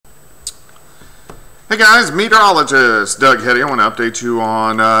Hey guys, meteorologist Doug Heddy. I want to update you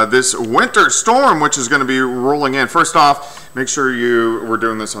on this winter storm which is going to be rolling in. First off, make sure we're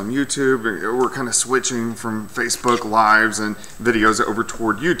doing this on YouTube. We're kind of switching from Facebook Lives and videos over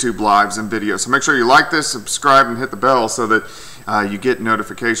toward YouTube Lives and videos. So make sure you like this, subscribe, and hit the bell so that you get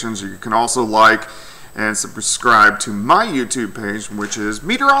notifications. You can also like and subscribe to my YouTube page, which is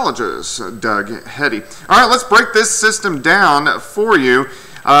meteorologist Doug Heddy. All right, let's break this system down for you.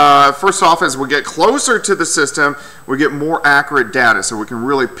 First off, as we get closer to the system, we get more accurate data, so we can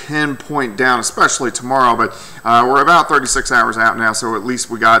really pinpoint down, especially tomorrow, but we're about 36 hours out now, so at least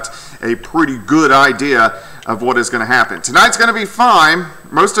we got a pretty good idea of what is going to happen. Tonight's going to be fine.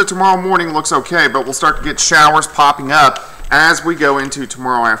 Most of tomorrow morning looks okay, but we'll start to get showers popping up as we go into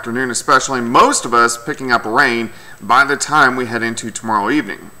tomorrow afternoon, especially most of us picking up rain by the time we head into tomorrow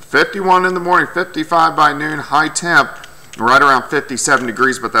evening. 51 in the morning, 55 by noon, high temp right around 57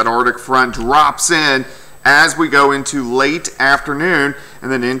 degrees, but that Arctic front drops in as we go into late afternoon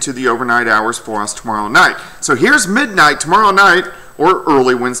and then into the overnight hours for us tomorrow night. So here's midnight tomorrow night or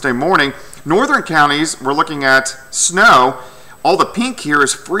early Wednesday morning. Northern counties, we're looking at snow. All the pink here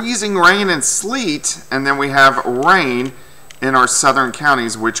is freezing rain and sleet, and then we have rain in our southern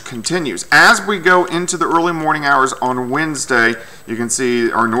counties, which continues. As we go into the early morning hours on Wednesday, you can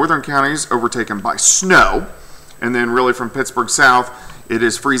see our northern counties overtaken by snow. And then really from Pittsburgh south, it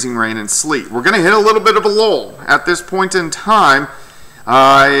is freezing rain and sleet. We're going to hit a little bit of a lull at this point in time.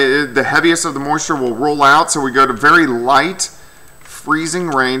 The heaviest of the moisture will roll out, so we go to very light freezing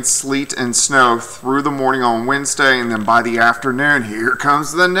rain, sleet, and snow through the morning on Wednesday, and then by the afternoon, here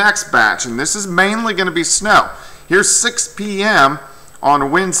comes the next batch, and this is mainly going to be snow. Here's 6 p.m. on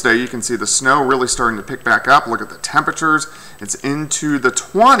Wednesday. You can see the snow really starting to pick back up. Look at the temperatures. It's into the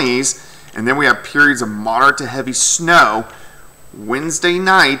 20s. And then we have periods of moderate to heavy snow Wednesday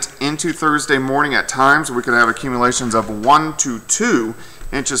night into Thursday morning. At times we could have accumulations of 1 to 2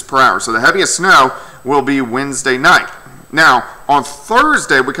 inches per hour. So the heaviest snow will be Wednesday night. Now on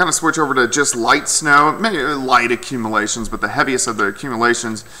Thursday we kind of switch over to just light snow, maybe light accumulations, but the heaviest of the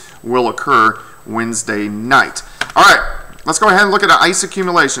accumulations will occur Wednesday night. All right, let's go ahead and look at the ice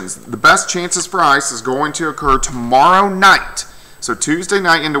accumulations. The best chances for ice is going to occur tomorrow night. So Tuesday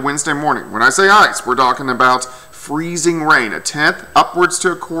night into Wednesday morning. When I say ice, we're talking about freezing rain, 1/10 upwards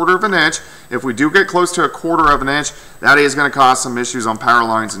to 1/4 of an inch. If we do get close to 1/4 of an inch, that is going to cause some issues on power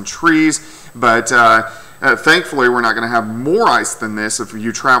lines and trees. But thankfully, we're not going to have more ice than this. If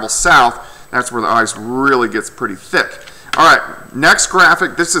you travel south, that's where the ice really gets pretty thick. All right, next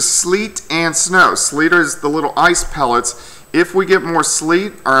graphic. This is sleet and snow. Sleet is the little ice pellets. If we get more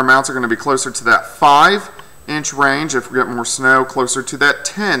sleet, our amounts are going to be closer to that 5-inch range. If we get more snow, closer to that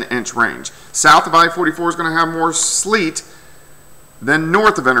 10-inch range. South of I-44 is going to have more sleet than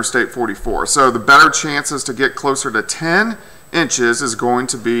north of Interstate 44. So the better chances to get closer to 10 inches is going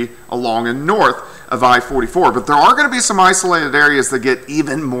to be along and north of I-44. But there are going to be some isolated areas that get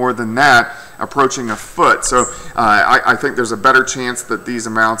even more than that, approaching a foot. So I think there's a better chance that these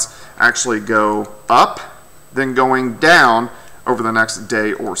amounts actually go up than going down over the next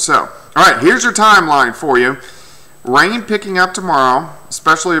day or so. All right, here's your timeline for you. Rain picking up tomorrow,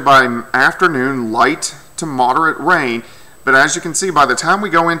 especially by afternoon, light to moderate rain. But as you can see, by the time we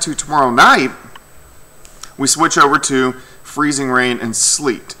go into tomorrow night, we switch over to freezing rain and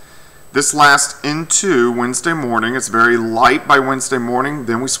sleet. This lasts into Wednesday morning. It's very light by Wednesday morning.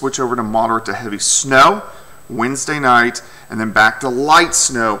 Then we switch over to moderate to heavy snow Wednesday night, and then back to light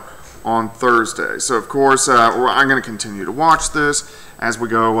snow on Thursday. So of course, I'm going to continue to watch this as we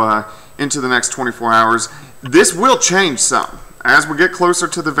go into the next 24 hours. This will change some. As we get closer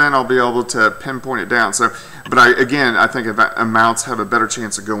to the event, I'll be able to pinpoint it down. So, but I think amounts have a better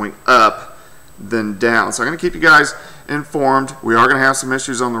chance of going up than down. So I'm going to keep you guys informed. We are going to have some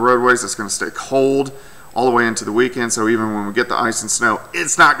issues on the roadways. It's going to stay cold all the way into the weekend. So even when we get the ice and snow,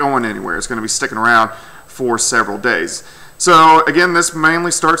 it's not going anywhere. It's going to be sticking around for several days. So again, this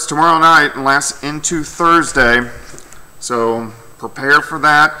mainly starts tomorrow night and lasts into Thursday. So prepare for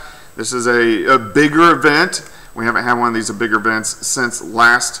that. This is a bigger event. We haven't had one of these bigger events since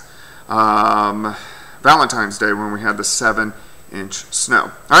last Valentine's Day when we had the 7-inch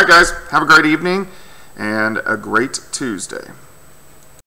snow. All right, guys, have a great evening and a great Tuesday.